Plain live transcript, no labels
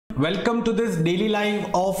Welcome to this daily live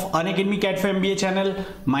of Unacademy CAT4MBA channel.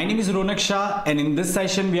 My name is Ronak Shah, and in this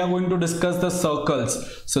session we are going to discuss the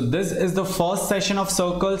circles. So this is the first session of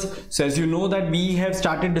circles. So as you know that we have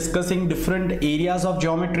started discussing different areas of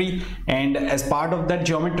geometry, and as part of that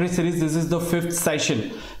geometry series, this is the fifth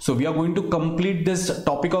session. So we are going to complete this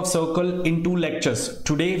topic of circle in 2 lectures.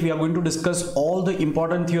 Today we are going to discuss all the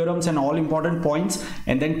important theorems and all important points,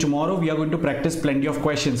 and then tomorrow we are going to practice plenty of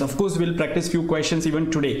questions. Of course, we'll practice few questions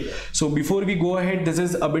even today. So before we go ahead, this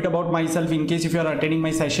is a bit about myself in case if you are attending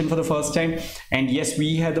my session for the first time. And yes,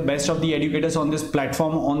 we have the best of the educators on this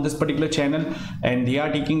platform, on this particular channel, and they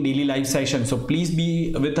are taking daily live sessions. So please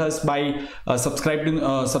be with us by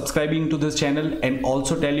subscribing to this channel, and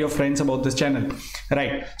also tell your friends about this channel.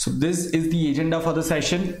 Right, so this is the agenda for the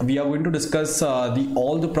session. We are going to discuss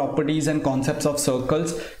all the properties and concepts of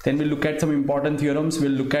circles. Then we'll look at some important theorems.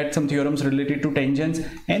 We'll look at some theorems related to tangents,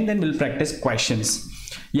 and then we'll practice questions.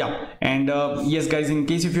 Yeah, and yes guys, in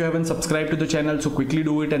case if you haven't subscribed to the channel, so quickly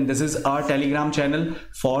do it. And this is our Telegram channel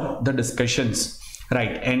for the discussions.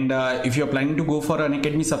 Right, and if you're planning to go for an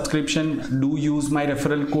Unacademy subscription, do use my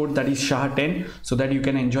referral code, that is SHAH10, so that you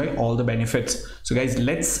can enjoy all the benefits. So guys,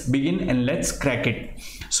 let's begin and let's crack it.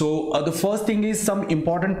 So the first thing is some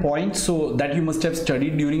important points so that you must have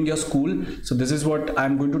studied during your school. So this is what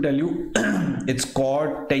I'm going to tell you. It's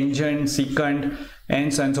chord, tangent, secant,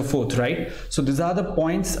 and so on and so forth, right? So these are the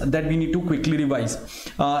points that we need to quickly revise.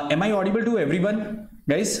 Am I audible to everyone?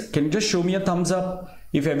 Guys, can you just show me a thumbs up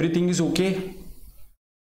if everything is okay?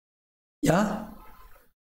 Yeah.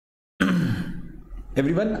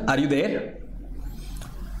 Everyone, are you there?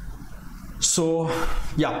 So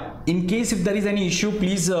yeah, in case if there is any issue,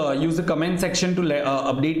 please use the comment section to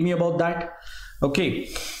update me about that.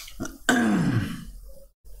 Okay.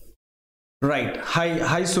 Right,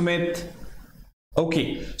 hi Sumit.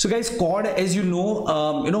 Okay, so guys, chord, as you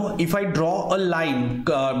know, if I draw a line,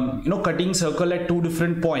 cutting circle at 2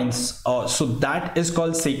 different points, so that is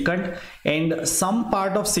called secant, and some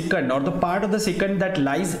part of secant, or the part of the secant that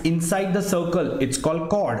lies inside the circle, it's called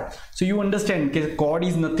chord. So you understand, chord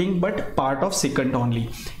is nothing but part of secant only.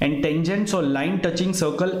 And tangent, so line touching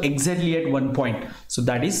circle exactly at 1 point, so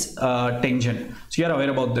that is tangent. So you are aware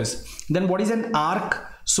about this. Then what is an arc?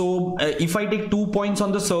 So if I take 2 points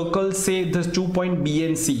on the circle, say this 2 point B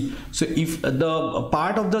and C, so if the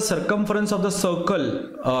part of the circumference of the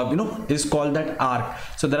circle is called that arc.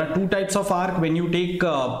 So there are 2 types of arc when you take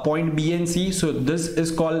point B and C. So this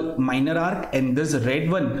is called minor arc, and this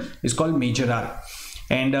red one is called major arc.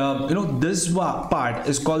 And this part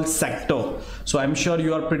is called sector. So I'm sure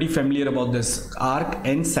you are pretty familiar about this arc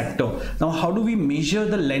and sector. Now how do we measure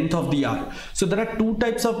the length of the arc? So there are 2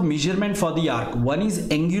 types of measurement for the arc. One is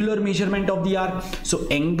angular measurement of the arc. So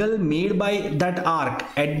angle made by that arc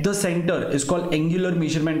at the center is called angular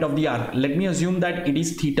measurement of the arc. Let me assume that it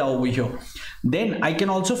is theta over here. Then I can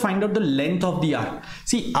also find out the length of the arc.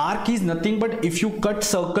 See, arc is nothing but if you cut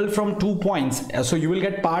circle from 2 points, so you will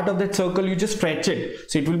get part of that circle, you just stretch it,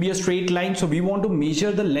 so it will be a straight line. So we want to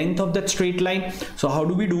measure the length of that straight line. So how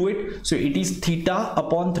do we do it? So it is theta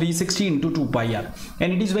upon 360 into 2 pi r,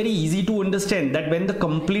 and it is very easy to understand that when the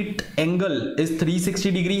complete angle is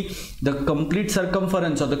 360 degree, the complete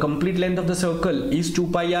circumference or the complete length of the circle is 2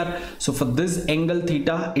 pi r. So for this angle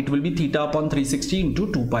theta, it will be theta upon 360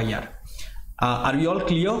 into 2 pi r. Are we all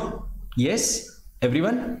clear? Yes,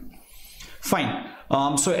 everyone? Fine.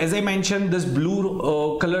 So as I mentioned, this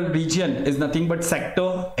blue color region is nothing but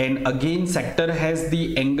sector, and again sector has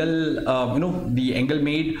the angle, the angle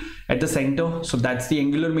made at the center. So that's the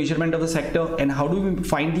angular measurement of the sector. And how do we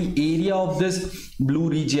find the area of this blue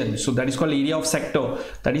region? So that is called area of sector,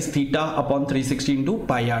 that is theta upon 360 into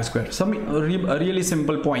pi r square. Some really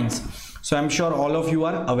simple points. So I'm sure all of you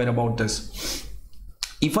are aware about this.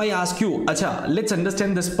 If I ask you, let's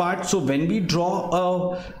understand this part. So when we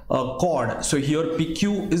draw a chord, so here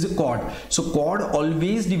PQ is a chord. So chord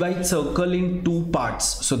always divides circle in 2 parts.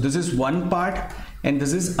 So this is one part and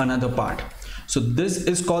this is another part. So this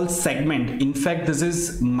is called segment. In fact, this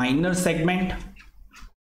is minor segment,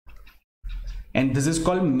 and this is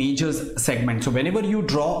called major segment. So whenever you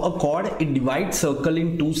draw a chord, it divides circle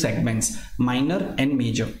in 2 segments, minor and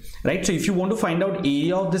major, right? So if you want to find out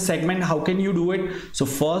area of the segment, how can you do it? So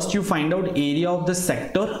first you find out area of the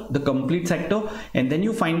sector, the complete sector, and then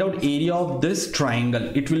you find out area of this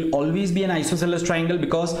triangle. It will always be an isosceles triangle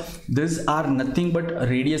because these are nothing but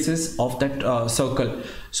radiuses of that circle.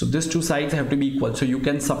 So these 2 sides have to be equal. So you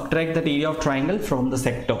can subtract that area of triangle from the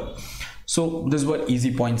sector. So these were easy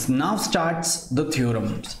points. Now starts the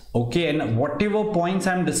theorems. Okay, and whatever points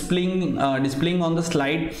I'm displaying on the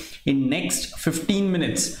slide in next 15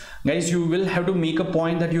 minutes, guys, you will have to make a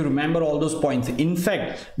point that you remember all those points. In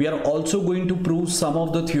fact, we are also going to prove some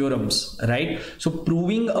of the theorems, right? So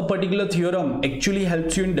proving a particular theorem actually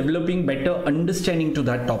helps you in developing better understanding to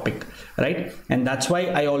that topic, right? And that's why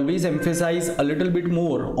I always emphasize a little bit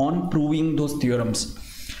more on proving those theorems.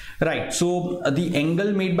 Right, so the angle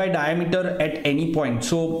made by diameter at any point.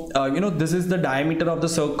 So this is the diameter of the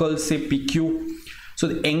circle, say PQ. So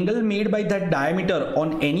the angle made by that diameter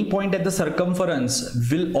on any point at the circumference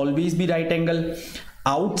will always be right angle.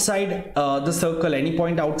 Outside the circle, any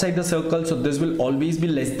point outside the circle, so this will always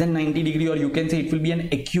be less than 90 degree, or you can say it will be an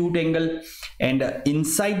acute angle. And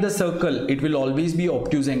inside the circle, it will always be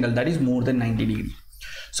obtuse angle, that is more than 90 degree.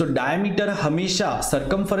 So diameter हमेशा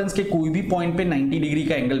circumference के कोई भी point पे 90 degree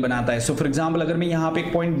का angle बनाता है. So for example अगर मैं यहाँ पे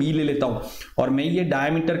एक पॉइंट बी ले लेता हूँ और मैं ये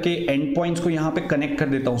डायमीटर के एंड पॉइंट्स को यहाँ पे कनेक्ट कर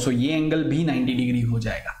देता हूँ, सो ये एंगल भी 90 डिग्री हो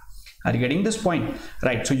जाएगा. Are you getting this point?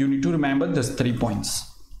 Right, so you need to remember this 3 points.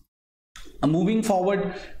 Moving forward,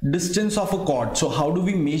 distance of a chord. So how do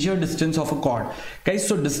we measure distance of a chord, guys?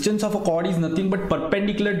 So distance of a chord is nothing but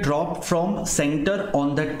perpendicular drop from center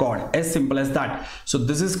on that chord, as simple as that. So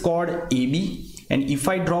this is chord AB, and if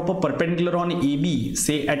I drop a perpendicular on AB,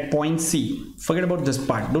 say at point C, forget about this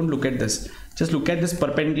part, don't look at this, just look at this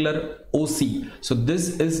perpendicular OC. So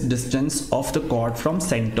this is distance of the chord from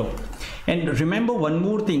center. And remember one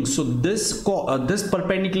more thing, so this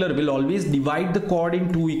perpendicular will always divide the chord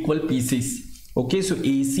in 2 equal pieces. Okay, so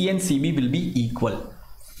AC and CB will be equal.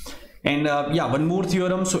 And yeah, one more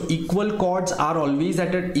theorem. So equal chords are always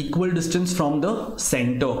at an equal distance from the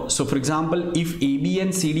center. So for example, if AB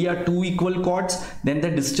and CD are 2 equal chords, then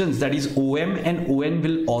the distance, that is OM and ON,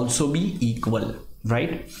 will also be equal,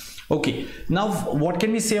 right? Okay, now what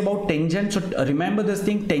can we say about tangent? So remember this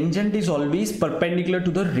thing, tangent is always perpendicular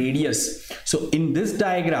to the radius. So in this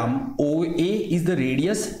diagram, OA is the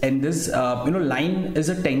radius and this line is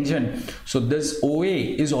a tangent. So this OA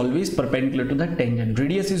is always perpendicular to the tangent.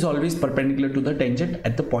 Radius is always perpendicular to the tangent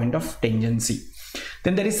at the point of tangency.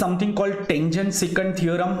 Then there is something called tangent secant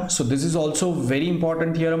theorem. So this is also very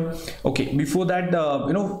important theorem. Okay, before that,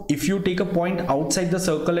 if you take a point outside the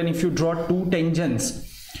circle and if you draw 2 tangents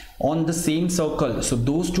on the same circle, so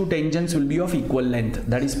those 2 tangents will be of equal length,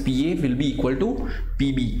 that is PA will be equal to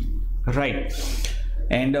PB, right?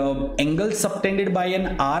 And angle subtended by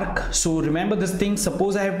an arc. So remember this thing,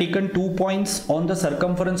 suppose I have taken 2 points on the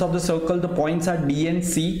circumference of the circle, the points are D and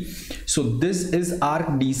C. So this is arc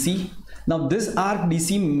DC. Now this arc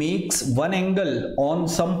DC makes one angle on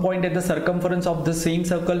some point at the circumference of the same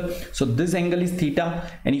circle, so this angle is theta.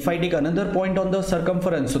 And if I take another point on the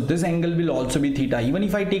circumference, so this angle will also be theta. Even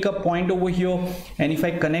if I take a point over here and if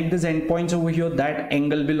I connect these endpoints over here, that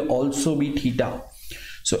angle will also be theta.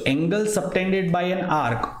 So angle subtended by an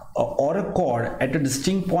arc or a chord at a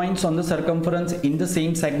distinct points on the circumference in the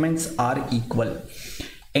same segments are equal.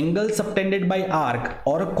 Angle subtended by arc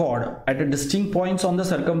or a chord at a distinct points on the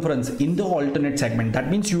circumference in the alternate segment. That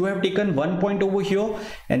means you have taken one point over here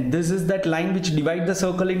and this is that line which divides the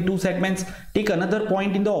circle in 2 segments. Take another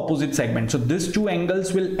point in the opposite segment. So these 2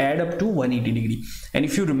 angles will add up to 180 degree. And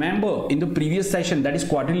if you remember in the previous session, that is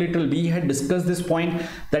quadrilateral, we had discussed this point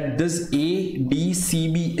that this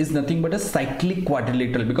ADCB is nothing but a cyclic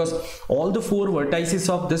quadrilateral, because all the 4 vertices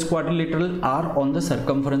of this quadrilateral are on the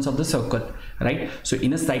circumference of the circle, right? So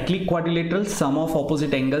in a cyclic quadrilateral, sum of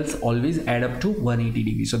opposite angles always add up to 180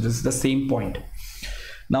 degrees. So this is the same point.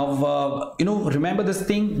 Now remember this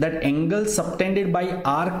thing, that angle subtended by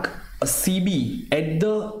arc CB at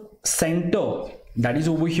the center, that is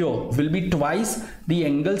over here, will be twice the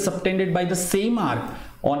angle subtended by the same arc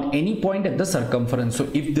on any point at the circumference. So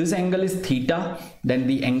if this angle is theta, then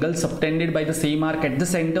the angle subtended by the same arc at the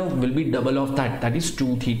center will be double of that, that is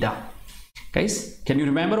 2 theta. Guys, can you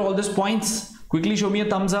remember all these points? Quickly show me a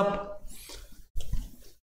thumbs up.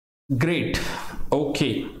 Great.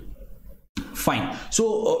 Okay, fine.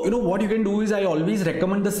 So what you can do is, I always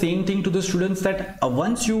recommend the same thing to the students, that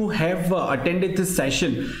once you have attended this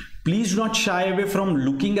session, please do not shy away from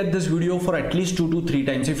looking at this video for at least 2 to 3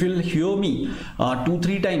 times. If you'll hear me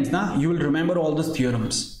 2-3 times now, you will remember all these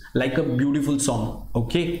theorems like a beautiful song.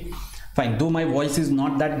 Okay, fine. Though my voice is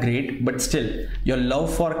not that great, but still your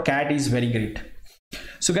love for CAT is very great.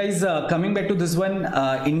 So guys, coming back to this one,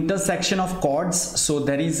 intersection of chords. So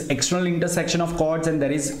there is external intersection of chords and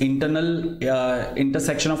there is internal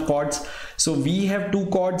intersection of chords. So we have two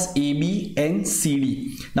chords AB and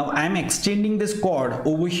CD. Now I am extending this chord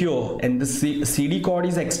over here and the CD chord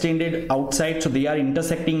is extended outside, so they are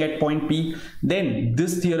intersecting at point P. Then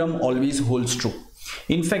this theorem always holds true.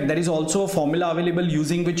 In fact, there is also a formula available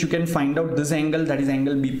using which you can find out this angle, that is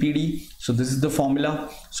angle BPD. So this is the formula.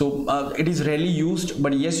 So it is rarely used,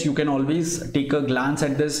 but yes, you can always take a glance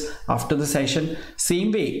at this after the session.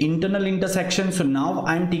 Same way, internal intersection. So now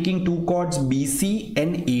I am taking two chords BC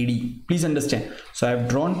and AD. Please understand. So I have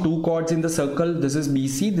drawn two chords in the circle. This is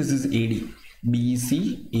BC, this is AD.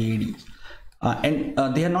 BC, AD.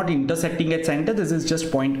 And they are not intersecting at center. This is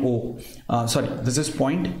just point O. This is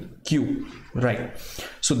point Q, right?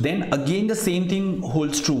 So then again the same thing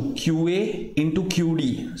holds true. QA into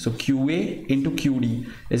QD. So QA into QD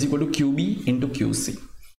is equal to QB into QC,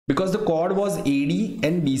 because the chord was AD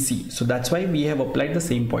and BC. So that's why we have applied the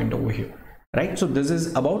same point over here. Right, so this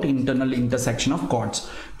is about internal intersection of chords.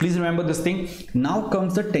 Please remember this thing. Now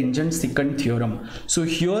comes the tangent secant theorem. So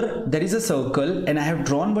here there is a circle and I have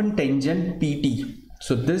drawn one tangent PT.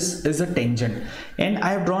 So this is a tangent and I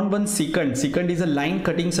have drawn one secant. Secant is a line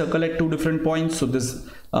cutting circle at two different points. So this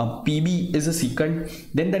PB is a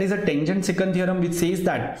secant. Then there is a tangent secant theorem which says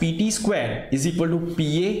that PT square is equal to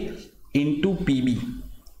PA into PB.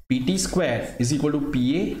 PT square is equal to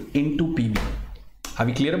PA into PB. Are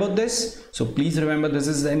we clear about this? So please remember, this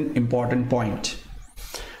is an important point.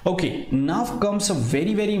 Okay, now comes a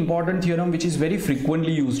very, very important theorem which is very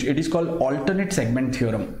frequently used. It is called alternate segment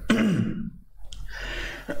theorem.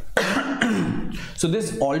 So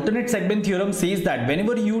this alternate segment theorem says that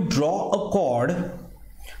whenever you draw a chord,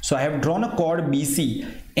 so I have drawn a chord BC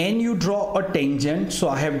and you draw a tangent, so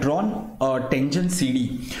I have drawn a tangent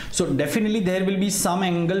CD. So definitely there will be some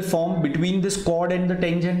angle formed between this chord and the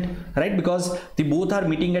tangent, right? Because they both are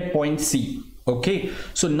meeting at point C. Okay,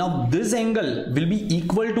 so now this angle will be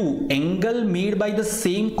equal to angle made by the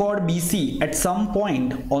same chord BC at some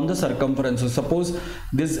point on the circumference. So suppose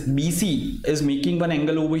this BC is making one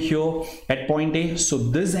angle over here at point A, so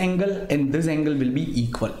this angle and this angle will be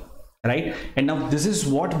equal. Right, and now this is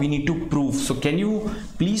what we need to prove. So can you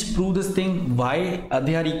please prove this thing, why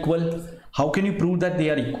they are equal? How can you prove that they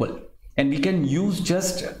are equal? And we can use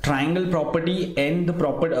just triangle property and the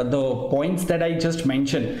the points that I just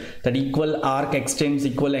mentioned, that equal arc extends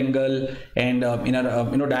equal angle and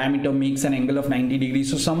diameter makes an angle of 90 degrees.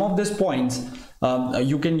 So some of these points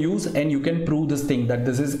you can use and you can prove this thing, that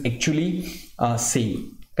this is actually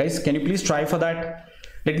same. Guys, can you please try for that?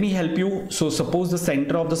 Let me help you. So suppose the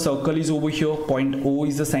center of the circle is over here, point O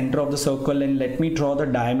is the center of the circle, and let me draw the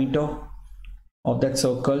diameter of that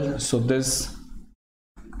circle. So this,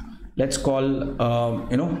 let's call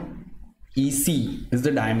EC is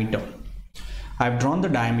the diameter. I've drawn the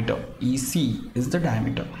diameter. EC is the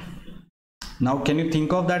diameter. Now can you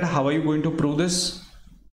think of that? How are you going to prove this?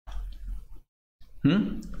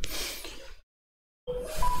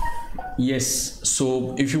 Yes,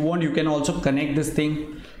 so if you want, you can also connect this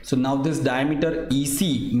thing. So now this diameter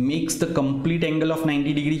EC makes the complete angle of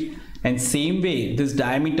 90 degree, and same way this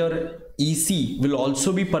diameter EC will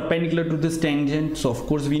also be perpendicular to this tangent. So of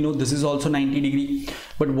course we know this is also 90 degree,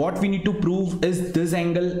 but what we need to prove is this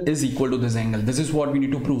angle is equal to this angle. This is what we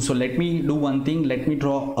need to prove. So let me do one thing. Let me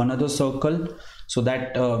draw another circle so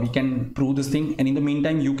that we can prove this thing, and in the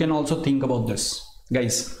meantime you can also think about this.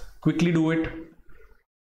 Guys, quickly do it.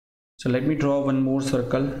 So let me draw one more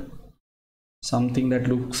circle, something that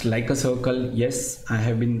looks like a circle. Yes, I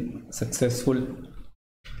have been successful.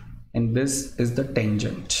 And this is the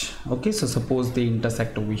tangent. Okay, so suppose they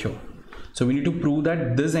intersect over here. So we need to prove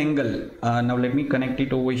that this angle, now let me connect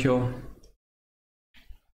it over here.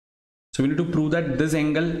 So we need to prove that this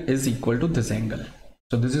angle is equal to this angle.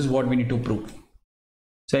 So this is what we need to prove.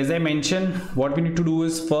 So as I mentioned, what we need to do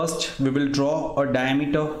is, first we will draw a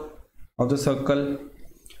diameter of the circle.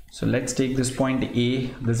 So let's take this point A.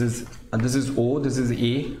 This is O, this is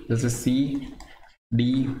A, this is C,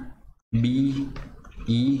 D, B,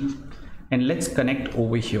 E, and let's connect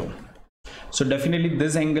over here. So definitely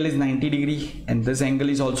this angle is 90 degree and this angle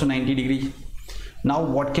is also 90 degree. Now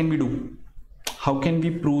what can we do? How can we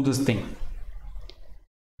prove this thing?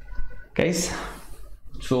 Guys,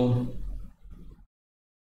 so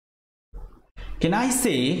can I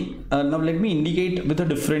say, now let me indicate with a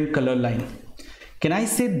different color line. Can I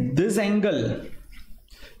say this angle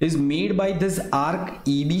is made by this arc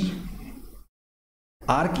EB?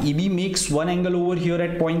 Arc EB makes one angle over here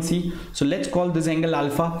at point C. So let's call this angle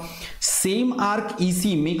alpha. Same arc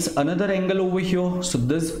EC makes another angle over here. So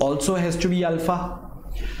this also has to be alpha.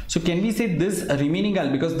 So can we say this remaining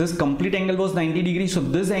angle, because this complete angle was 90 degrees, so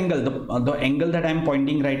this angle, the angle that I'm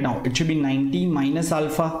pointing right now, it should be 90 minus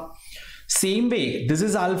alpha. Same way, this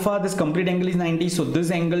is alpha, this complete angle is 90, so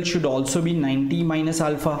this angle should also be 90 minus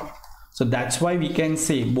alpha. So that's why we can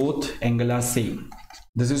say both angles are same.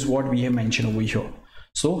 This is what we have mentioned over here.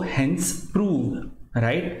 So hence proved,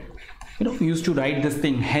 right? You know, we used to write this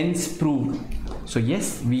thing, hence proved. So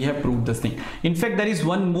yes, we have proved this thing. In fact, there is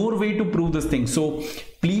one more way to prove this thing. So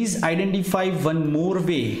please identify one more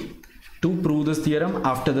way to prove this theorem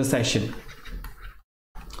after the session.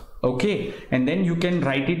 Okay, and then you can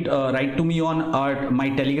write to me on my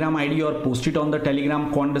Telegram ID or post it on the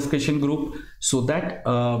Telegram quant discussion group, so that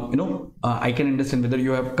I can understand whether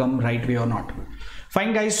you have come right way or not.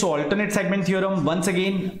 Fine guys, so alternate segment theorem, once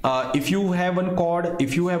again, if you have one chord,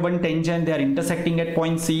 if you have one tangent, they are intersecting at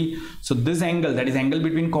point C, so this angle, that is angle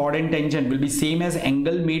between chord and tangent, will be same as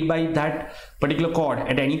angle made by that particular chord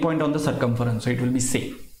at any point on the circumference, so it will be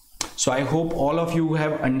same. So I hope all of you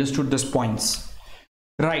have understood these points.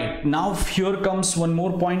 Right, now here comes one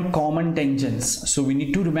more point, common tangents. So we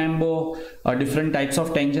need to remember different types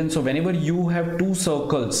of tangents. So whenever you have two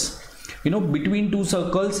circles, between two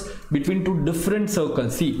circles, between two different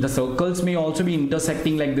circles, see, the circles may also be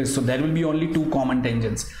intersecting like this, so there will be only two common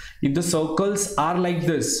tangents. If the circles are like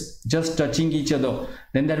this, just touching each other,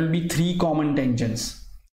 then there will be three common tangents.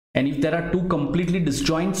 And if there are two completely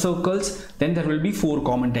disjoint circles, then there will be four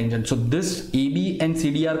common tangents. So this AB and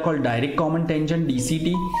CD are called direct common tangent,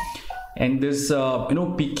 DCT, and this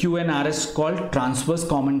PQ and RS called transverse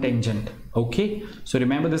common tangent. Okay, so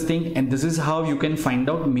remember this thing, and this is how you can find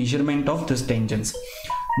out measurement of this tangents.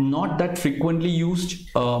 Not that frequently used,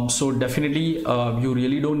 so definitely you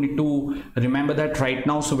really don't need to remember that right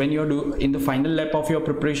now. So when you're in the final lap of your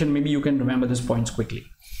preparation, maybe you can remember these points quickly.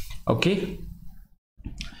 Okay.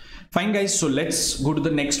 Fine guys, so let's go to the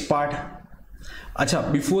next part. Acha,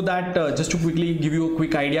 before that, just to quickly give you a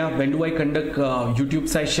quick idea, when do I conduct YouTube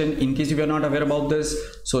session, in case if you are not aware about this.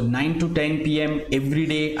 So 9 to 10 p.m. every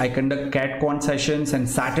day I conduct CAT quant sessions, and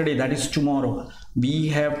Saturday, that is tomorrow, we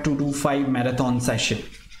have 2 to 5 marathon session.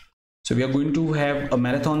 So we are going to have a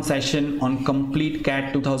marathon session on complete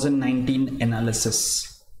CAT 2019 analysis.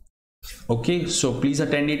 Okay, so please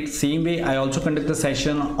attend it. Same way, I also conduct the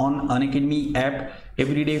session on Unacademy app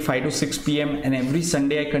every day 5 to 6 p.m. and every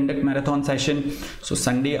Sunday I conduct marathon session. So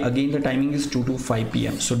Sunday again the timing is 2 to 5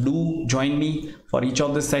 p.m. So do join me for each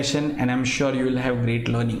of the session, and I'm sure you will have great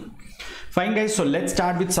learning. Fine guys, so let's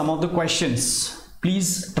start with some of the questions.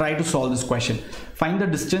 Please try to solve this question. Find the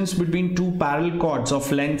distance between two parallel chords of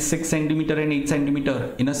length 6 cm and 8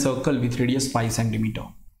 cm in a circle with radius 5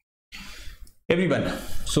 cm. Everyone,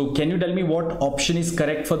 so can you tell me what option is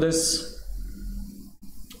correct for this?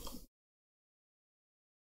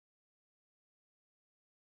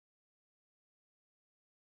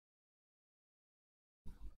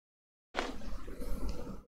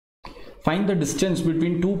 Find the distance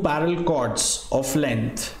between two parallel chords of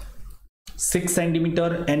length 6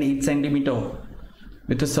 cm and 8 cm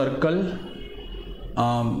with a circle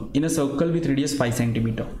in a circle with radius 5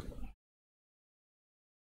 cm.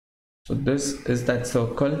 So this is that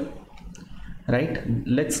circle, right?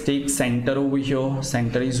 Let's take center over here.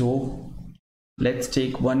 Center is O. Let's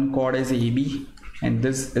take one chord as AB, and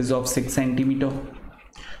this is of 6 cm.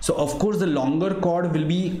 So of course the longer chord will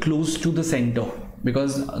be close to the center,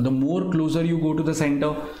 because the more closer you go to the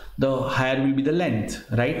center, the higher will be the length,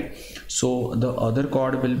 right? So the other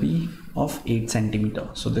chord will be of 8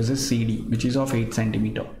 cm. So this is CD, which is of 8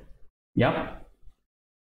 cm. Yeah.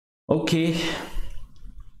 Okay.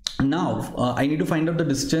 Now I need to find out the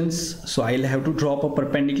distance, so I'll have to drop a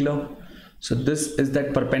perpendicular. So this is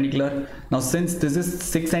that perpendicular. Now since this is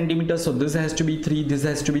 6 cm, so this has to be 3, this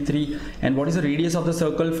has to be 3, and what is the radius of the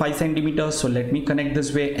circle? 5 cm. So let me connect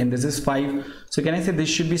this way, and this is 5. So can I say this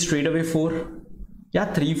should be straight away 4?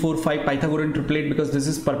 Yeah, 3, 4, 5, Pythagorean triplet, because this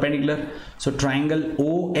is perpendicular. So triangle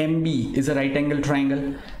OMB is a right angle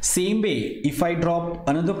triangle. Same way, if I drop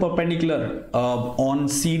another perpendicular on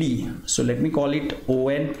CD, so let me call it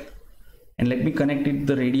ON, and let me connect it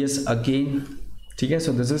the radius again. Okay,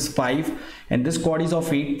 so this is 5, and this chord is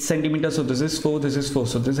of 8 cm. So this is 4, this is 4.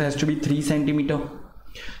 So this has to be 3 cm.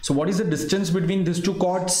 So what is the distance between these two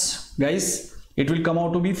chords, guys? It will come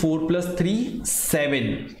out to be 4 plus 3,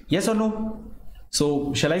 7. Yes or no?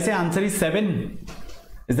 So shall I say answer is 7?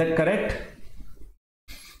 Is that correct?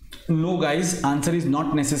 No guys, answer is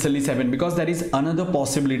not necessarily 7, because there is another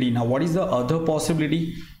possibility. Now what is the other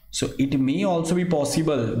possibility? So it may also be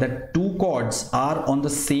possible that two chords are on the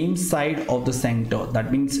same side of the center.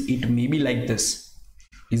 That means it may be like this,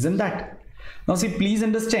 isn't that? Now see, please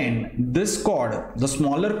understand, this chord, the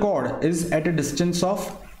smaller chord, is at a distance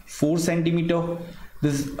of 4 centimeter.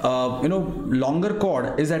 This longer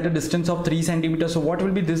chord is at a distance of 3 centimeters. So what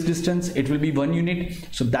will be this distance? It will be 1 unit.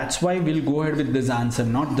 So that's why we'll go ahead with this answer,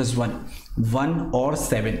 not this one, 1 or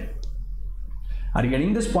 7. Are you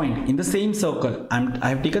getting this point? In the same circle, I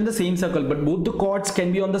have taken the same circle, but both the chords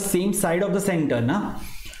can be on the same side of the center, na?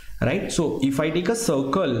 Right? So if I take a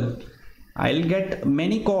circle, I'll get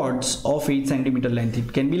many chords of 8 centimeter length.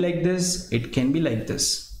 It can be like this, it can be like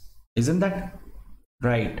this. Isn't that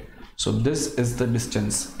right? So this is the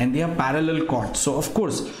distance, and they are parallel chords. So of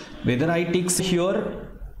course, whether I take here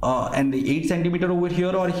and the 8 centimeter over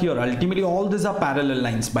here or here, ultimately all these are parallel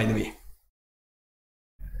lines, by the way.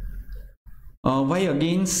 Why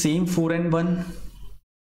again same 4 and 1?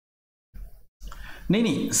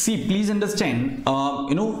 No, see, please understand,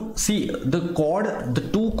 see, the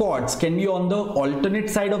two chords can be on the alternate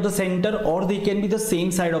side of the center, or they can be the same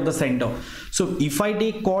side of the center. So if I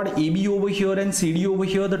take chord AB over here and CD over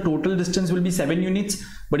here, the total distance will be 7 units.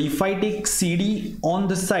 But if I take CD on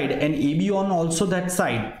this side and AB on also that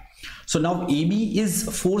side, so now AB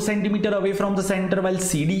is 4 centimeter away from the center, while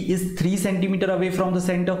CD is 3 centimeter away from the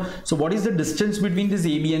center. So what is the distance between this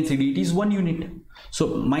AB and CD? It is 1 unit. So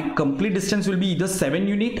my complete distance will be either 7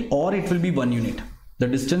 unit or it will be 1 unit. The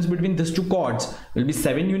distance between these two chords will be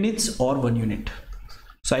 7 units or 1 unit.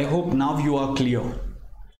 So I hope now you are clear.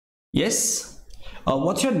 Yes.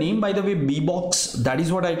 What's your name, by the way? B-Box. That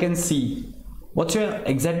is what I can see. What's your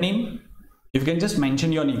exact name? If you can just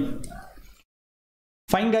mention your name.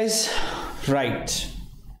 Fine, guys. Right.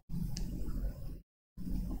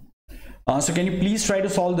 So can you please try to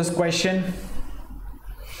solve this question?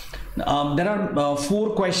 There are 4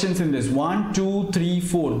 questions in this. 1, 2, 3,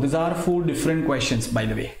 4. These are 4 different questions, by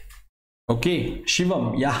the way. Okay,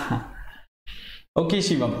 Shivam. Yeah. Okay,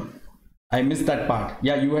 Shivam. I missed that part.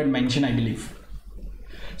 Yeah, you had mentioned, I believe.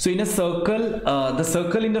 So in a circle, the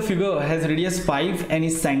circle in the figure has radius 5 and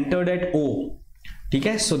is centered at O.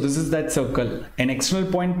 Okay, so this is that circle, an external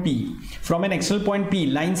point P. From an external point P,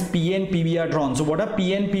 lines P and PB are drawn. So what are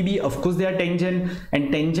P and PB? Of course they are tangent, and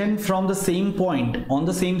tangent from the same point on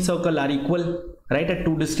the same circle are equal, right, at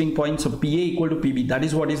 2 distinct points. So PA equal to PB, that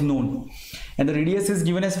is what is known. And the radius is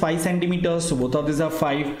given as 5 centimeters, so both of these are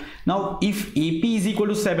 5. Now if AP is equal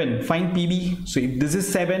to 7, find PB. So if this is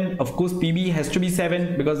 7, of course PB has to be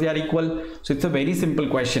 7 because they are equal. So it's a very simple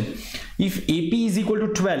question. If AP is equal to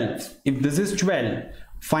 12, if this is 12,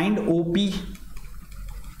 find OP.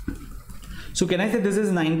 So can I say this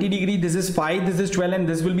is 90 degree, this is 5, this is 12, and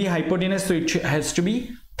this will be hypotenuse, so it has to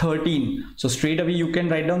be 13. So straight away you can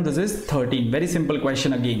write down this is 13. Very simple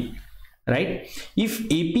question again, right? If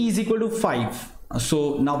AP is equal to 5,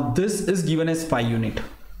 so now this is given as 5 unit.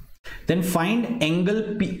 Then find angle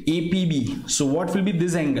APB. So what will be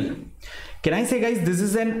this angle? Can I say, guys, this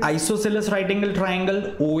is an isosceles right angle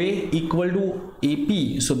triangle, OA equal to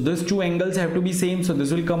AP. So these two angles have to be same. So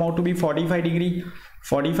this will come out to be 45 degree,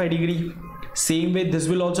 45 degree. Same way, this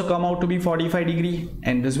will also come out to be 45 degree,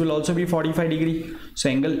 and this will also be 45 degree. So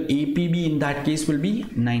angle APB in that case will be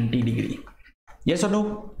 90 degree. Yes or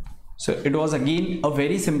no? So it was again a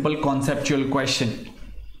very simple conceptual question,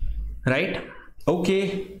 right?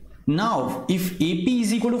 Okay. Now if AP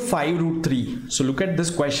is equal to 5 root 3, so look at this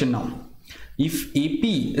question now. If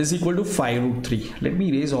AP is equal to 5 root 3, let me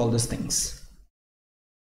erase all these things.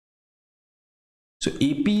 So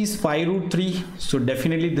AP is 5 root 3, so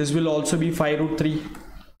definitely this will also be 5 root 3.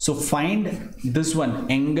 So find this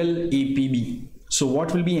one, angle APB. So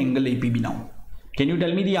what will be angle APB now? Can you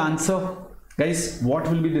tell me the answer? Guys, what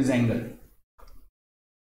will be this angle?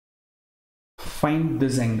 Find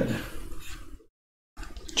this angle.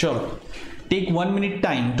 Sure. Take 1 minute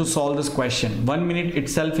time to solve this question. 1 minute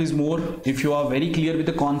itself is more. If you are very clear with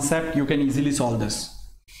the concept, you can easily solve this.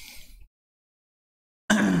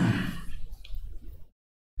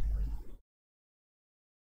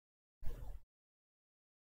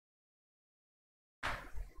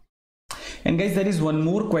 And guys, there is one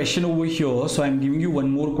more question over here. So I'm giving you one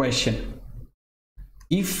more question.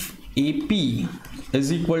 If AP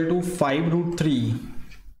is equal to 5 root 3,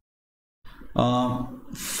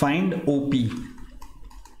 find OP.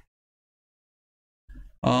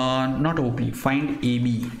 Not OP, find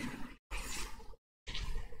AB.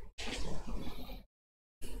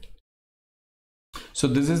 So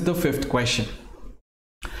this is the 5th question.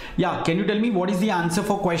 Yeah, can you tell me what is the answer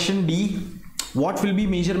for question D? What will be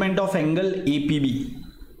measurement of angle APB?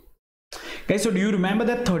 Guys, so do you remember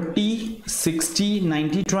that 30, 60,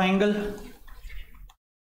 90 triangle?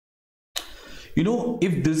 You know,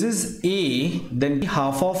 if this is A, then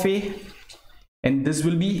half of A. and this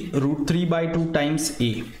will be root 3 by 2 times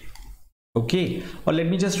A. Okay, or let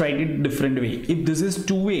me just write it different way. If this is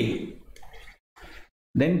 2A,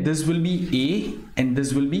 then this will be A and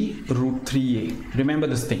this will be root 3A. Remember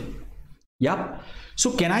this thing. Yep.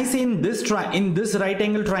 So can I say in this right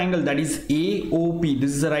angle triangle, that is AOP,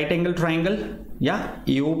 this is a right angle triangle. Yeah,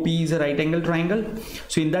 AOP is a right angle triangle.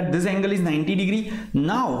 So in that, this angle is 90 degree.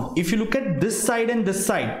 Now if you look at this side and this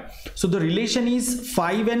side, so the relation is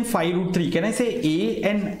 5 and 5 root 3. Can I say A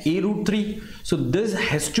and A root 3? So this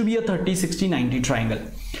has to be a 30 60 90 triangle.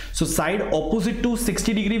 So side opposite to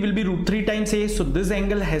 60 degree will be root 3 times A. So this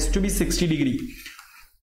angle has to be 60 degree,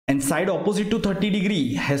 and side opposite to 30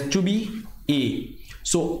 degree has to be A.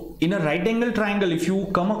 So in a right angle triangle, if you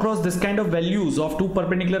come across this kind of values of two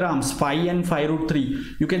perpendicular arms 5 and 5 root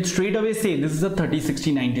 3, you can straight away say this is a 30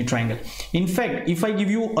 60 90 triangle. In fact, if I give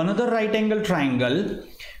you another right angle triangle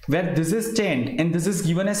where this is 10 and this is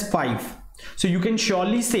given as 5, so you can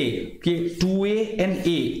surely say, okay, 2A and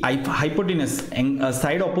A hypotenuse, and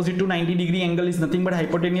side opposite to 90 degree angle is nothing but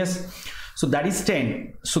hypotenuse. So that is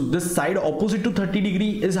 10. So this side opposite to 30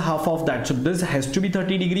 degree is half of that. So this has to be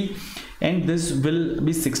 30 degree and this will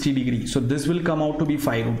be 60 degree. So this will come out to be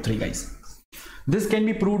 5 root 3, guys. This can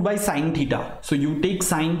be proved by sine theta. So you take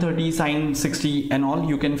sine 30, sine 60 and all,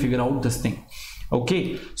 you can figure out this thing.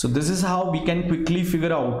 Okay, so this is how we can quickly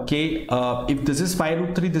figure out, okay, if this is 5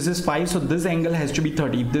 root 3, this is 5, so this angle has to be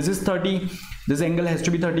 30. If this is 30, this angle has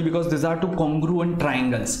to be 30, because these are two congruent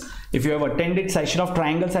triangles. If you have attended session of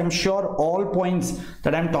triangles, I'm sure all points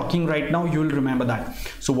that I'm talking right now, you will remember that.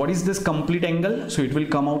 So what is this complete angle? So it will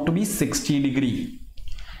come out to be 60 degree.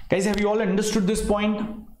 Guys, have you all understood this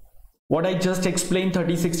point? What I just explained,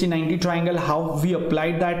 30 60 90 triangle, how we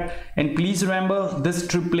applied that. And please remember this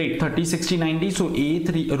triplet 30 60 90, so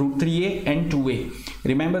A3 root 3A and 2A.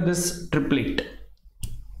 Remember this triplet.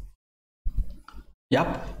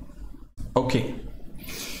 Yep. Okay,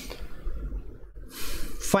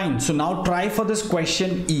 fine. So now try for this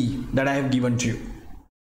question E that I have given to you.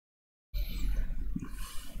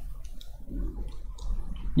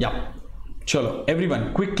 Yeah, chalo,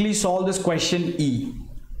 everyone quickly solve this question E.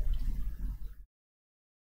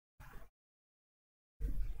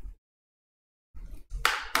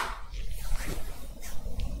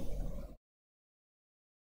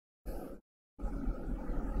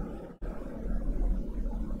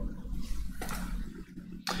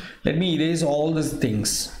 Let me erase all these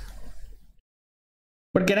things.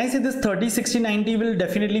 But can I say this 30 60 90 will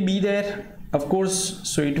definitely be there? Of course,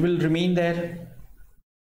 so it will remain there.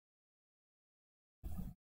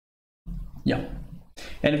 Yeah,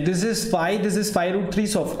 and if this is 5, this is 5 root 3,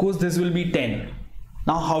 so of course this will be 10.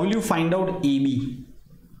 Now how will you find out AB?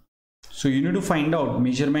 So you need to find out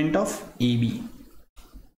measurement of AB,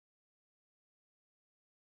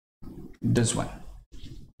 this one.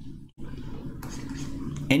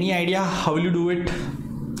 Any idea how will you do it?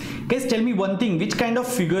 Guys, tell me one thing, which kind of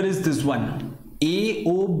figure is this one?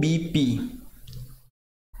 AOBP.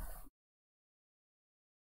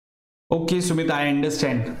 Okay, Sumit, I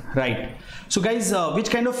understand. Right. So guys, which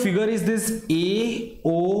kind of figure is this AOBP?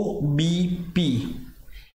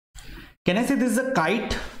 Can I say this is a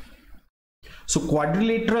kite? So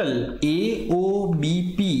quadrilateral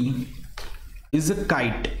AOBP is a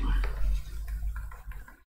kite.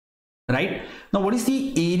 Right. Now what is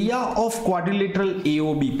the area of quadrilateral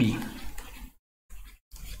AOBP?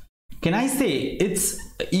 Can I say it's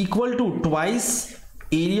equal to twice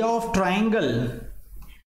area of triangle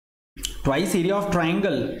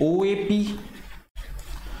OAP,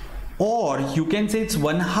 or you can say it's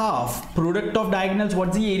 1/2 product of diagonals.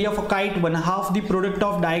 What's the area of a kite? 1/2 the product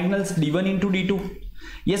of diagonals d1 into d2.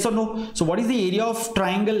 Yes or no? So what is the area of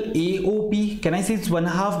triangle AOP? Can I say it's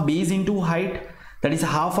 1/2 base into height? That is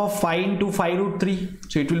half of 5 into 5 root 3.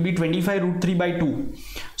 So it will be 25 root 3 by 2.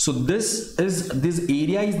 So this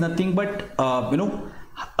area is nothing but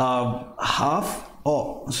half,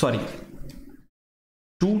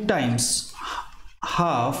 2 times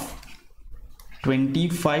half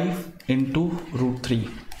 25 into root 3.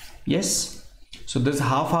 Yes. So this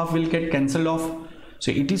half will get cancelled off.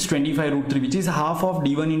 So it is 25 root 3, which is half of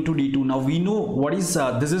d1 into d2. Now we know what is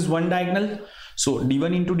this is one diagonal. So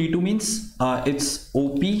d1 into d2 means it's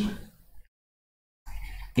OP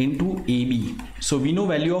into AB. So we know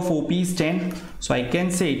value of OP is 10. So I can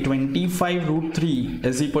say 25 root 3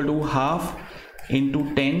 is equal to half into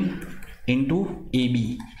 10 into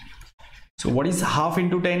AB. So what is half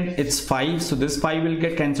into 10? It's 5. So this 5 will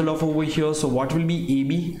get cancelled off over here. So what will be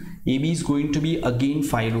AB? AB is going to be again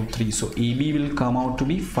 5 root 3. So AB will come out to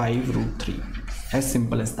be 5 root 3. As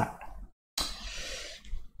simple as that.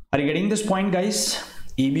 Are you getting this point, guys?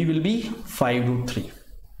 AB will be 5 root 3.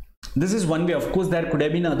 This is one way. Of course, there could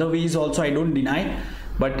have been other ways also, I don't deny,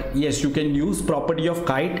 but yes, you can use property of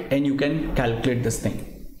kite and you can calculate this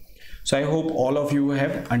thing. So I hope all of you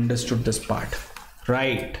have understood this part,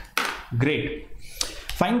 right? Great.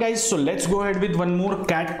 Fine guys, so let's go ahead with one more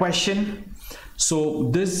CAT question. So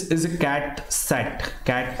this is a CAT set,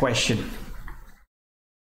 CAT question.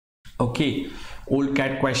 Okay, old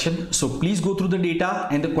CAT question. So please go through the data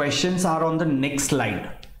and the questions are on the next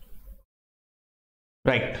slide.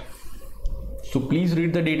 Right. So please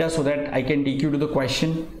read the data so that I can take you to the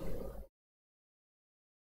question.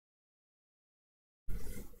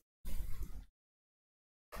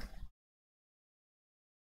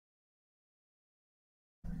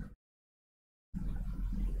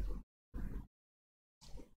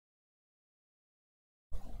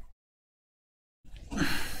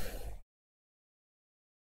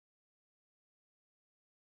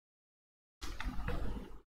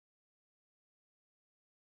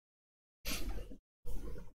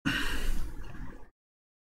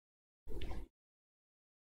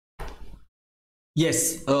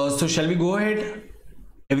 Yes, so shall we go ahead?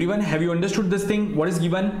 Everyone, have you understood this thing? What is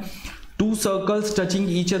given? Two circles touching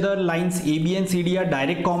each other, lines AB and CD are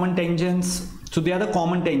direct common tangents. So they are the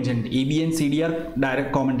common tangent. AB and CD are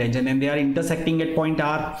direct common tangent and they are intersecting at point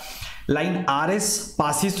R. Line RS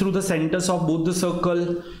passes through the centers of both the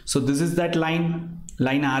circle. So this is that line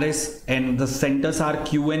RS, and the centers are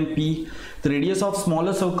Q and P. The radius of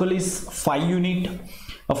smaller circle is 5 unit.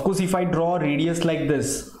 Of course, if I draw a radius like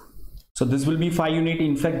this, so this will be 5 unit.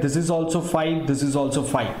 In fact, this is also 5, this is also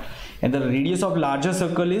 5, and the radius of larger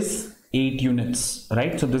circle is 8 units,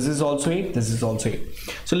 right? So this is also 8, this is also 8.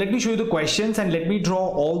 So let me show you the questions and let me draw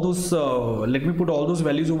all those, let me put all those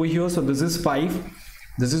values over here. So this is 5,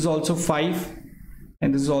 this is also 5,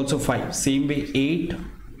 and this is also 5. Same way, 8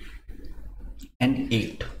 and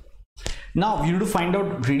 8. Now you need to find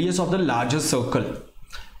out radius of the larger circle.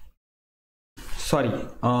 Sorry,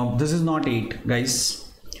 this is not 8, guys.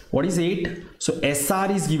 What is 8? So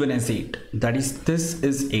SR is given as 8. That is, this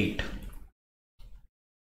is 8.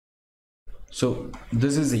 So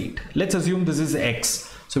this is 8. Let's assume this is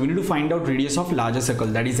X. So we need to find out radius of larger circle,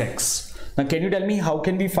 that is X. Now can you tell me how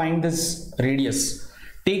can we find this radius?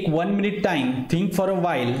 Take 1 minute time, think for a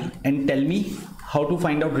while and tell me how to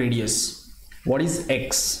find out radius. What is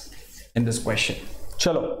X in this question?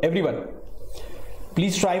 Chalo, everyone,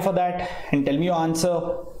 please try for that and tell me your answer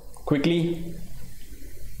quickly.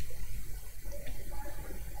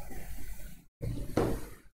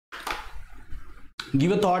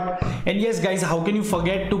 Give a thought. And yes guys, how can you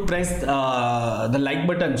forget to press the like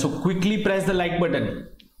button? So quickly press the like button.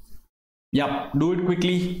 Yeah, do it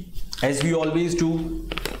quickly as we always do.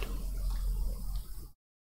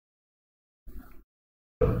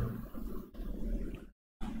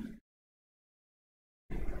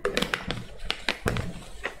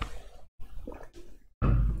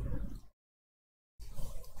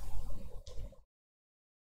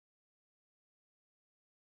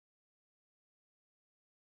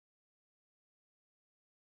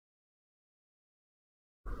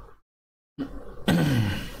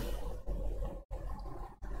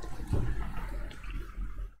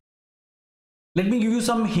 Let me give you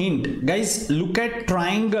some hint. Guys, look at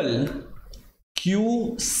triangle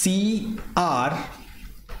QCR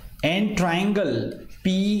and triangle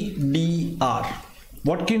PDR.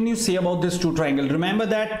 What can you say about this two triangle? Remember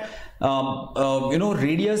that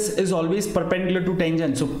radius is always perpendicular to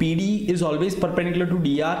tangent. So PD is always perpendicular to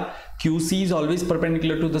DR. QC is always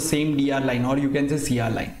perpendicular to the same DR line, or you can say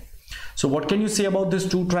CR line. So what can you say about these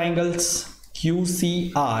two triangles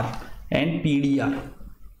QCR and PDR?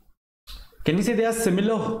 Can we say they are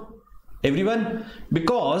similar, everyone?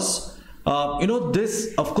 Because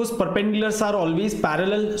this, of course, perpendiculars are always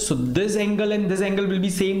parallel. So this angle and this angle will be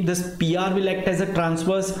same. This PR will act as a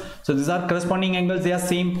transverse. So these are corresponding angles. They are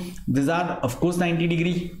same. These are, of course, 90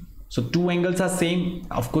 degree. So two angles are same.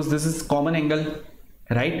 Of course, this is common angle,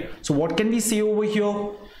 right? So what can we say over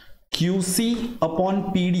here? QC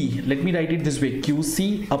upon PD. Let me write it this way.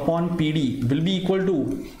 QC upon PD will be equal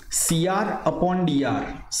to CR upon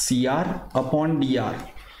DR. CR upon DR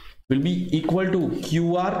will be equal to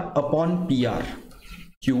QR upon PR.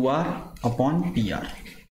 QR upon PR.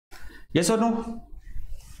 Yes or no?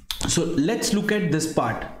 So let's look at this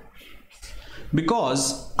part.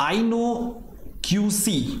 Because I know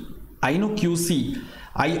QC.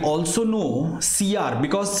 I also know CR,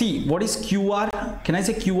 because see, what is QR? Can I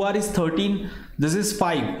say QR is 13? This is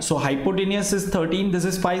 5. So hypotenuse is 13. This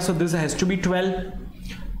is 5. So this has to be 12.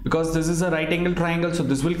 Because this is a right angle triangle. So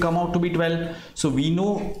this will come out to be 12. So we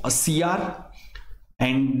know a CR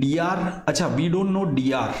and dr, acha, we don't know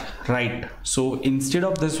dr, right? So instead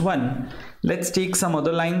of this one, let's take some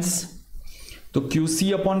other lines. So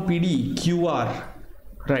qc upon pd, qr,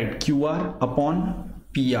 right? qr upon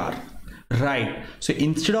pr, right? So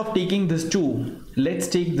instead of taking this two, let's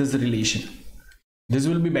take this relation. This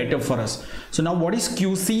will be better for us. So now what is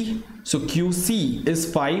qc? So qc is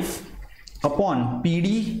 5 upon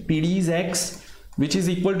pd, pd is x, which is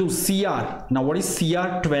equal to cr. Now what is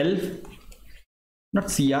cr? 12, not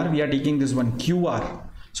cr, we are taking this one, qr.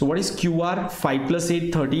 So what is qr? 5 plus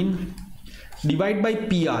 8, 13. Divide by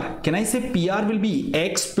pr. Can I say pr will be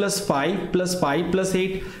x plus 5 plus 5 plus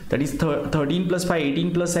 8, that is 13 plus 5,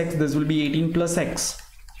 18 plus x. This will be 18 plus x.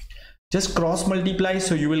 Just cross multiply,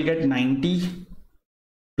 so you will get 90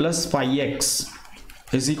 plus 5x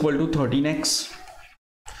is equal to 13x,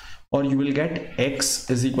 or you will get x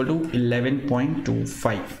is equal to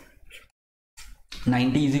 11.25.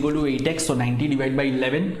 90 is equal to 8x, so 90 divided by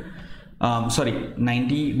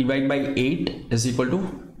 90 divided by 8 is equal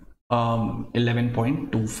to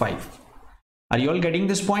 11.25. Are you all getting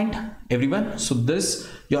this point, everyone? So this,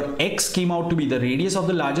 your x came out to be, the radius of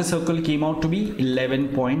the larger circle came out to be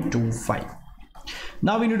 11.25.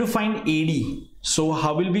 Now we need to find AD. So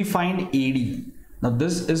how will we find AD? Now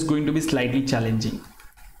this is going to be slightly challenging.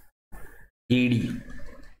 AD.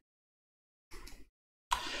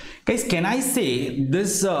 Guys, can I say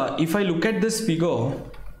this, if I look at this figure,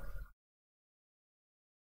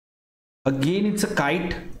 again it's a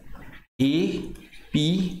kite, A,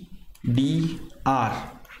 P, D,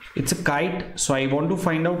 R. It's a kite, so I want to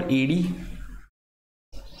find out AD.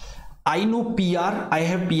 I know PR, I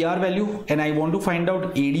have PR value, and I want to find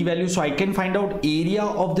out AD value, so I can find out area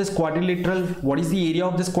of this quadrilateral. What is the area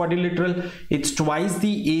of this quadrilateral? It's twice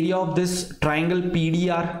the area of this triangle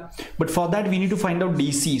PDR. But for that we need to find out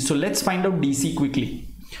DC. So let's find out DC quickly.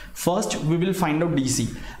 First we will find out DC.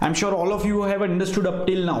 I'm sure all of you have understood up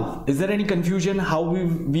till now. Is there any confusion how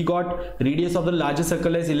we got radius of the larger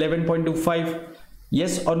circle as 11.25?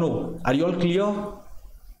 Yes or no? Are you all clear?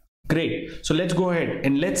 Great. So let's go ahead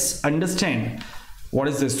and let's understand what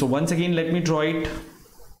is this. So once again, let me draw it.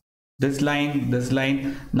 This line, this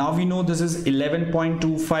line. Now we know this is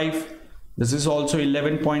 11.25. This is also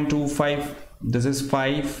 11.25. This is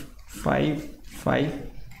 5, 5, 5,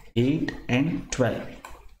 8 and 12.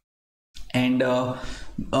 And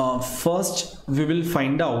first we will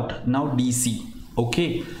find out now DC.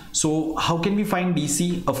 Okay, so how can we find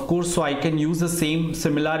DC? Of course, so I can use the same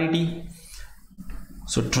similarity.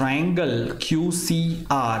 So triangle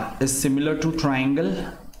QCR is similar to triangle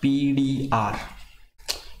PDR.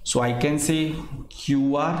 So I can say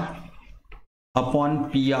QR upon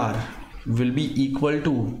PR will be equal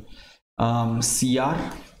to CR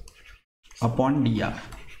upon DR.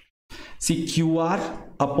 See, QR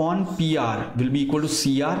upon PR will be equal to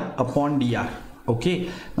CR upon DR. Okay,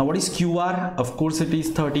 now what is QR? Of course it is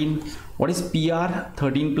 13. What is PR?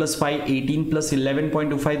 13 plus 5, 18 plus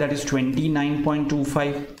 11.25, that is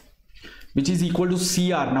 29.25, which is equal to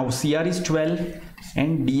CR. Now CR is 12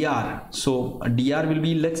 and DR. So DR will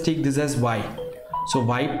be, let's take this as Y. So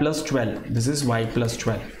Y plus 12. This is Y plus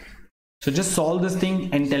 12. So just solve this thing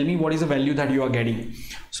and tell me what is the value that you are getting.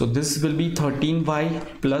 So this will be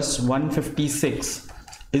 13Y plus 156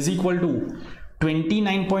 is equal to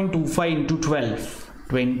 29.25 into 12.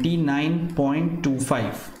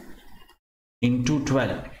 29.25 into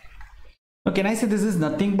 12. Now can I say this is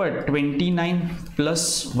nothing but 29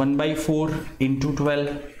 plus 1 by 4 into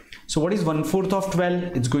 12. So what is 1/4 of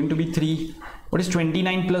 12? It's going to be 3. What is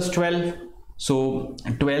 29 plus 12? So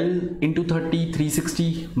 12 into 30,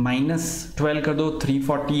 360 minus 12 kar do,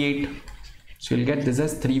 348. So you'll get this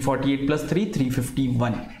as 348 plus 3,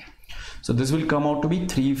 351. So this will come out to be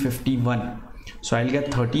 351. So I'll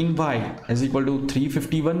get 13y is equal to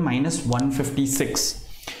 351 minus 156.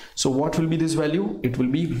 So what will be this value? It will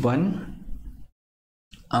be 1.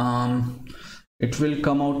 It will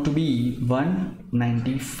come out to be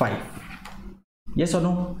 195. Yes or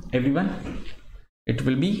no, everyone? It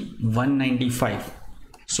will be 195.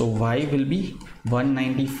 So y will be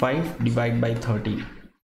 195 divided by 13.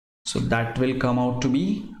 So that will come out to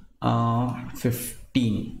be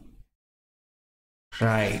 15.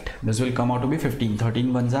 Right, this will come out to be 15.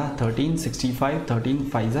 13 ones are 13, 65, 13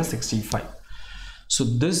 5s are 65. So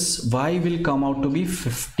this y will come out to be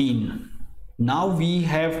 15. Now we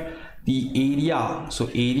have the area. So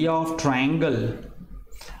area of triangle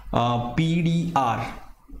PDR.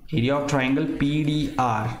 Area of triangle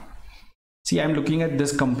PDR. See, I'm looking at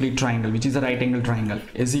this complete triangle, which is a right angle triangle,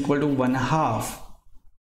 is equal to 1/2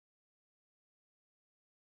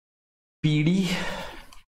 PD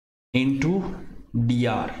into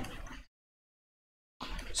DR.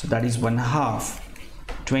 So that is 1/2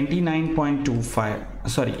 29.25,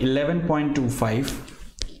 sorry,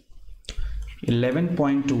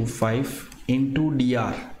 11.25 into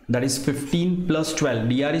dr, that is 15 plus 12.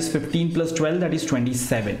 Dr is 15 plus 12, that is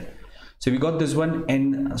 27. So we got this one,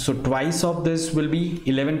 and so twice of this will be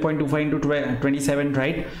 11.25 into 27,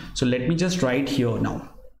 right? So let me just write here now.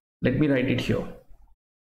 Let me write it here.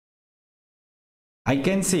 I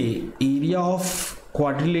can say area of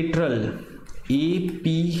quadrilateral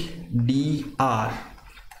APDR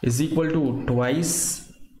is equal to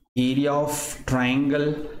twice area of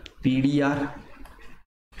triangle PDR,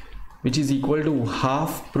 which is equal to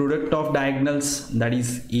half product of diagonals, that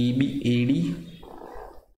is ABAD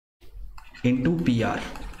into PR.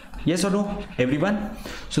 Yes or no, everyone?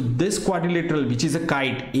 So this quadrilateral, which is a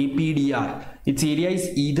kite, APDR, its area is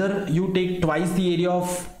either you take twice the area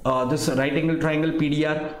of this right angle triangle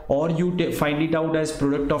PDR, or you find it out as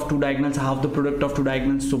product of two diagonals, half the product of two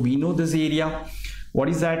diagonals. So we know this area. What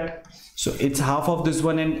is that? So it's half of this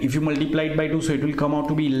one, and if you multiply it by 2, so it will come out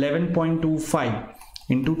to be 11.25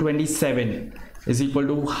 into 27 is equal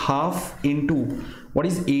to half into, what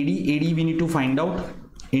is AD? AD we need to find out,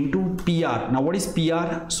 into PR. Now what is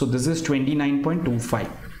PR? So this is 29.25,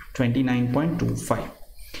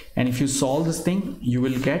 and if you solve this thing, you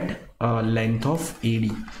will get length of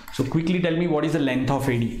AD. So quickly tell me, what is the length of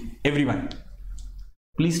AD? Everyone,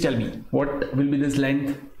 please tell me what will be this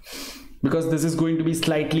length, because this is going to be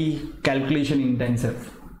slightly calculation intensive,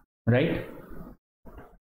 right?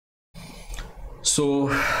 So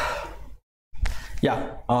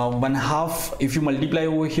yeah, 1/2 if you multiply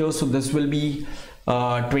over here, so this will be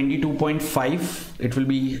 22.5. it will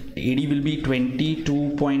be, AD will be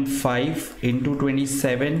 22.5 into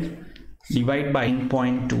 27 divided by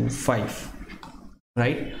 0.25,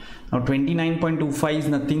 right? Now 29.25 is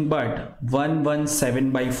nothing but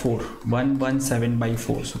 117 by 4, 117 by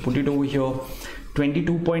 4. So put it over here.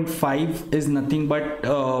 22.5 is nothing but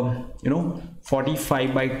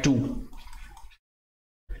 45 by 2.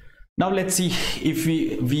 Now let's see if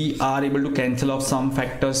we are able to cancel off some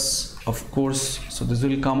factors, of course. So this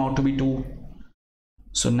will come out to be 2.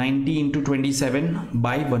 So 90 into 27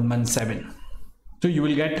 by 117. So you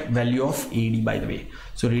will get value of AD, by the way.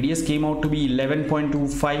 So radius came out to be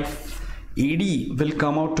 11.25. AD will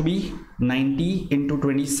come out to be 90 into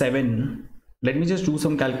 27. Let me just do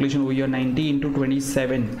some calculation over here. 90 into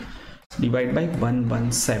 27 divided by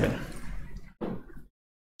 117.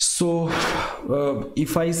 So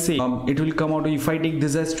if I say it will come out to, if I take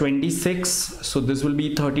this as 26, so this will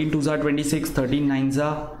be 13 2s are 26, 13 9s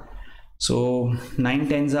are, so 9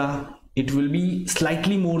 10s are, it will be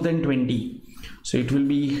slightly more than 20. So it will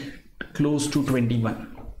be close to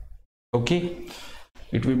 21. Okay,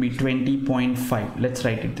 it will be 20.5. Let's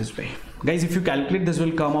write it this way, guys. If you calculate, this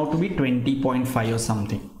will come out to be 20.5 or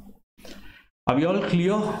something. Are we all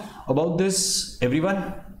clear about this,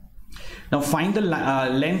 everyone? Now find the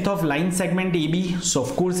length of line segment AB. So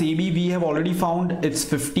of course AB we have already found, it's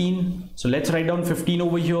 15. So let's write down 15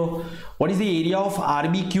 over here. What is the area of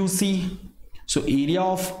RBQC? So area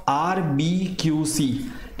of RBQC,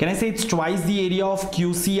 can I say it's twice the area of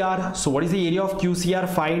QCR? So what is the area of QCR?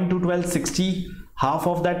 5 into 12, 60. Half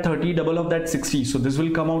of that 30, double of that 60. So this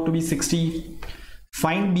will come out to be 60.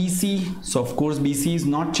 Find BC. So of course BC is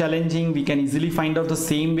not challenging. We can easily find out the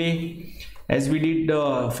same way as we did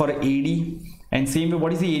for AD. And same way,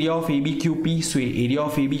 what is the area of ABQP? So area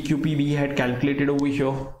of ABQP we had calculated over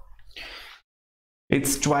here.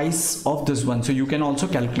 It's twice of this one. So you can also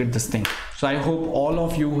calculate this thing. So I hope all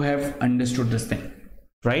of you have understood this thing,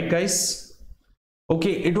 right guys?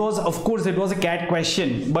 Okay, it was, of course it was a CAT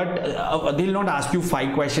question, but they'll not ask you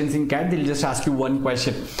 5 questions in CAT, they'll just ask you 1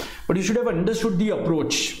 question. But you should have understood the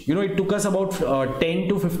approach. You know, it took us about 10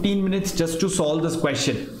 to 15 minutes just to solve this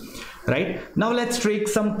question. Right now, let's take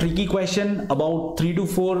some tricky question, about 3 to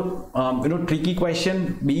 4 tricky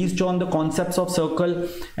question based on the concepts of circle,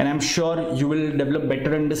 and I'm sure you will develop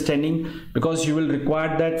better understanding because you will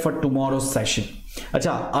require that for tomorrow's session.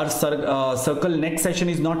 Acha, our circle next session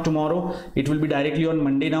is not tomorrow, it will be directly on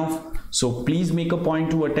Monday now. So please make a point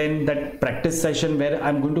to attend that practice session where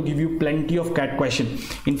I'm going to give you plenty of CAT question.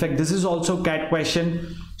 In fact, this is also CAT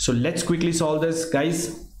question. So let's quickly solve this,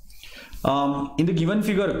 guys. In the given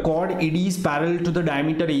figure, chord AD is parallel to the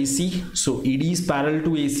diameter AC. So AD is parallel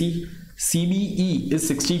to AC. CBE is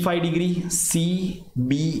 65 degree.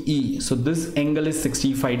 CBE, so this angle is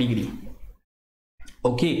 65 degree.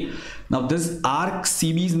 Okay, now this arc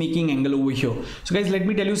CB is making angle over here. So guys, let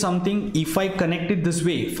me tell you something. If I connect it this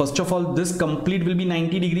way, first of all, this complete will be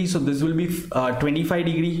 90 degrees. So this will be 25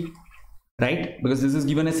 degree, right? Because this is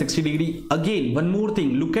given as 60 degree. Again, one more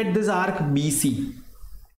thing, look at this arc BC.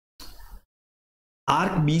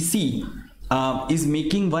 arc BC is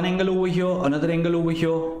making one angle over here, another angle over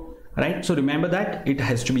here, right? So remember that it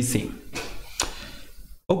has to be same.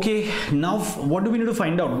 Okay, now what do we need to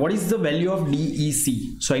find out? What is the value of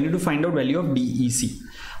DEC? So I need to find out value of DEC.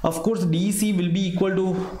 Of course, DEC will be equal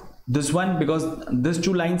to this one because these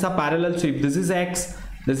two lines are parallel. So if this is X,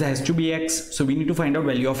 this has to be X. So we need to find out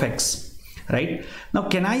value of X, right? Now,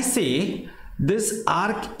 can I say this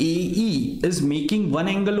arc AE is making one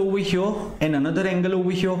angle over here and another angle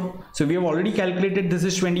over here? So we have already calculated this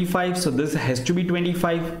is 25. So this has to be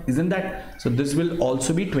 25, isn't that? So this will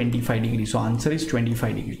also be 25 degrees. So answer is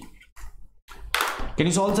 25 degree. Can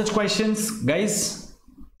you solve such questions, guys?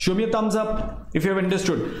 Show me a thumbs up if you have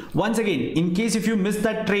understood. Once again, in case if you missed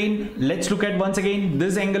that train, let's look at once again.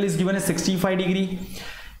 This angle is given as 65 degree.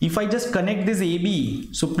 If I just connect this AB,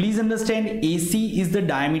 so please understand AC is the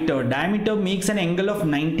diameter. Diameter makes an angle of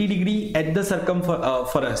 90 degree at the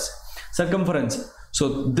circumference.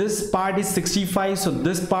 So this part is 65. So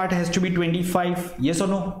this part has to be 25. Yes or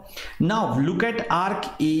no? Now look at arc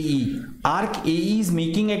AE. Arc AE is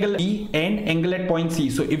making angle B and angle at point C.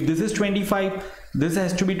 So if this is 25, this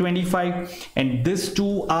has to be 25, and these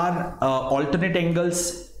two are alternate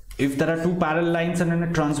angles. If there are two parallel lines and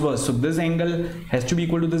a transverse, so this angle has to be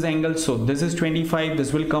equal to this angle. So this is 25,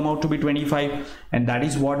 this will come out to be 25, and that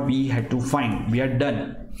is what we had to find. We are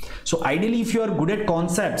done. So ideally, if you are good at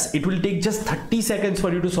concepts, it will take just 30 seconds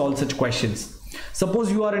for you to solve such questions.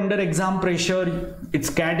 Suppose you are under exam pressure, it's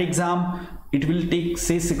CAT exam, it will take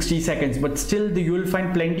say 60 seconds, but still you will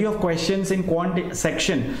find plenty of questions in quant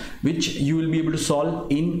section which you will be able to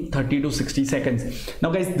solve in 30 to 60 seconds.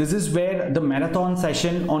 Now guys, this is where the marathon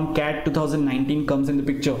session on CAT 2019 comes in the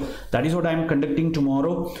picture. That is what I am conducting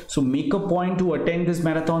tomorrow. So make a point to attend this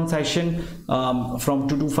marathon session from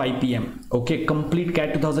 2 to 5 p.m. Okay, complete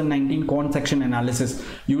CAT 2019 quant section analysis.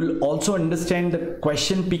 You will also understand the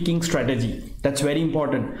question picking strategy. That's very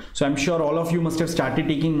important. So I'm sure all of you must have started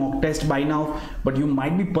taking mock test by now, but you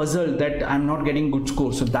might be puzzled that I'm not getting good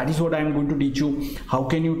score. So that is what I'm going to teach you. How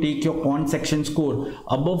can you take your quant section score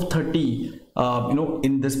above 30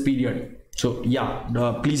 in this period? So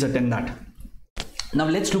yeah, please attend that. Now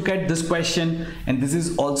let's look at this question, and this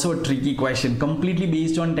is also a tricky question, completely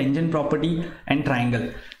based on tangent property and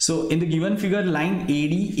triangle. So in the given figure, line AD,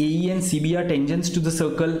 AE and CB are tangents to the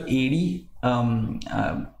circle. AE and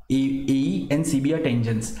CB are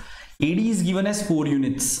tangents. AD is given as 4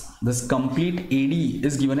 units. This complete AD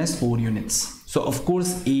is given as 4 units. So of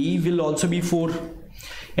course AE will also be 4.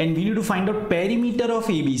 And we need to find out perimeter of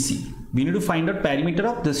ABC. We need to find out perimeter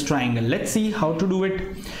of this triangle. Let's see how to do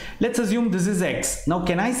it. Let's assume this is X. Now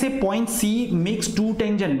can I say point C makes 2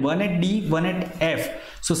 tangents, one at D, one at F.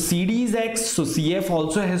 So CD is X, so CF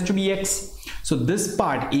also has to be X. So this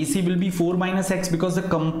part AC will be 4 minus X because the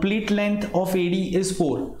complete length of AD is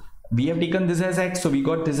 4. We have taken this as X, so we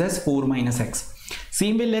got this as 4 minus X.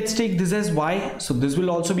 Same way, let's take this as Y. So this will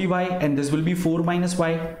also be Y, and this will be 4 minus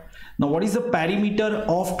Y. Now what is the perimeter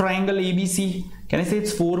of triangle ABC? Can I say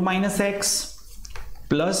it's 4 minus X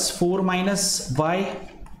plus 4 minus Y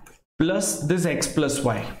plus this X plus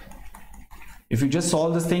Y. If you just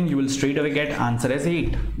solve this thing, you will straight away get answer as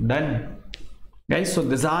 8. Done. Guys, so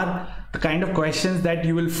these are the kind of questions that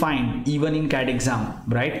you will find even in CAT exam,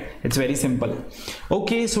 right? It's very simple.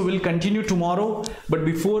 Okay, so we'll continue tomorrow, but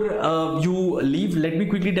before you leave, let me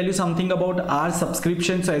quickly tell you something about our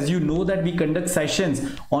subscription. So as you know that we conduct sessions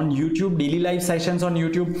on YouTube, daily live sessions on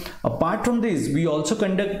YouTube. Apart from this, we also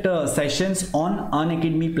conduct sessions on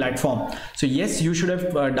Unacademy platform. So yes, you should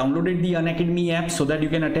have downloaded the Unacademy app so that you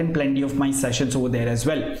can attend plenty of my sessions over there as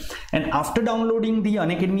well. And after downloading the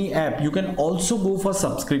Unacademy app, you can also go for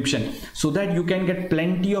subscription, so that you can get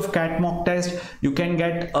plenty of CAT mock test. You can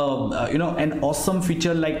get an awesome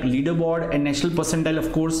feature like leaderboard and national percentile,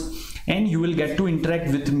 of course, and you will get to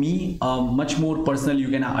interact with me much more personal. You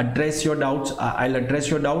can address your doubts. I'll address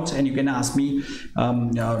your doubts, and you can ask me,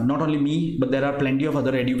 not only me, but there are plenty of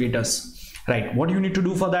other educators. Right, what you need to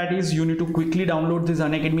do for that is you need to quickly download this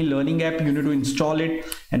Unacademy learning app. You need to install it,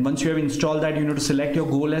 and once you have installed that, you need to select your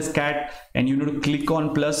goal as CAT, and you need to click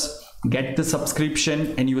on plus, get the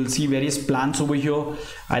subscription, and you will see various plans over here.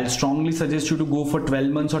 I'll strongly suggest you to go for 12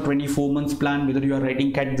 months or 24 months plan, whether you are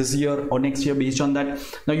writing CAT this year or next year based on that.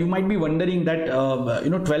 Now you might be wondering that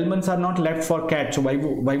 12 months are not left for CAT, so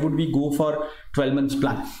why would we go for 12 months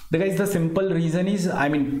plan? Guys, the simple reason is,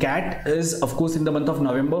 CAT is of course in the month of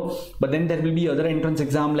November, but then there will be other entrance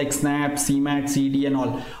exam like SNAP, CMAT, CET and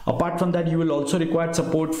all. Apart from that, you will also require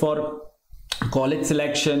support for college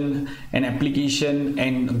selection and application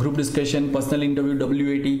and group discussion, personal interview,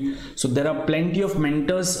 WAT. So there are plenty of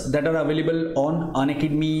mentors that are available on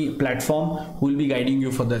Unacademy platform who will be guiding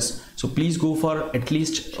you for this. So please go for at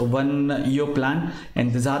least 1 year plan,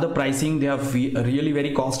 and these are the pricing. They are really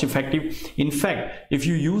very cost effective. In fact, if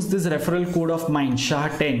you use this referral code of mine,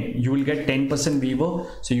 SHAH10, you will get 10% waiver,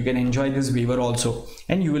 so you can enjoy this waiver also,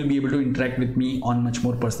 and you will be able to interact with me on much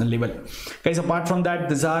more personal level. Guys, apart from that,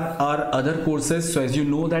 these are our other courses. So as you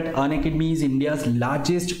know that Unacademy is India's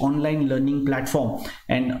largest online learning platform,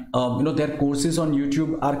 and their courses on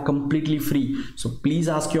YouTube are completely free. So please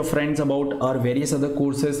ask your friends about our various other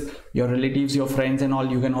courses, your relatives, your friends and all.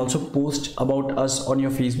 You can also post about us on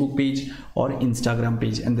your Facebook page or Instagram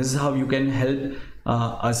page, and this is how you can help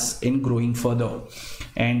us in growing further.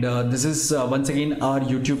 And this is once again our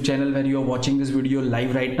YouTube channel where you are watching this video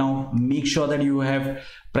live right now. Make sure that you have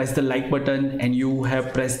pressed the like button and you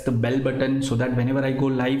have pressed the bell button so that whenever I go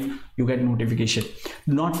live you get notification.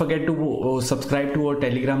 Do not forget to subscribe to our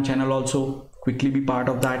Telegram channel also. Quickly be part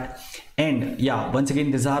of that. And yeah, once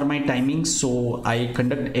again, these are my timings. So I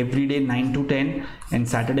conduct every day 9 to 10 and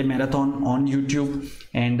Saturday marathon on YouTube.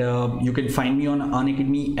 And you can find me on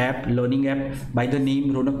Unacademy app, learning app by the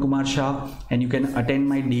name Ronak Shah, and you can attend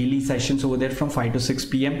my daily sessions over there from 5 to 6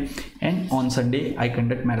 p.m. and on Sunday I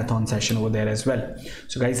conduct marathon session over there as well.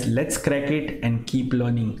 So guys, let's crack it and keep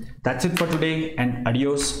learning. That's it for today, and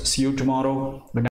adios. See you tomorrow. Good night.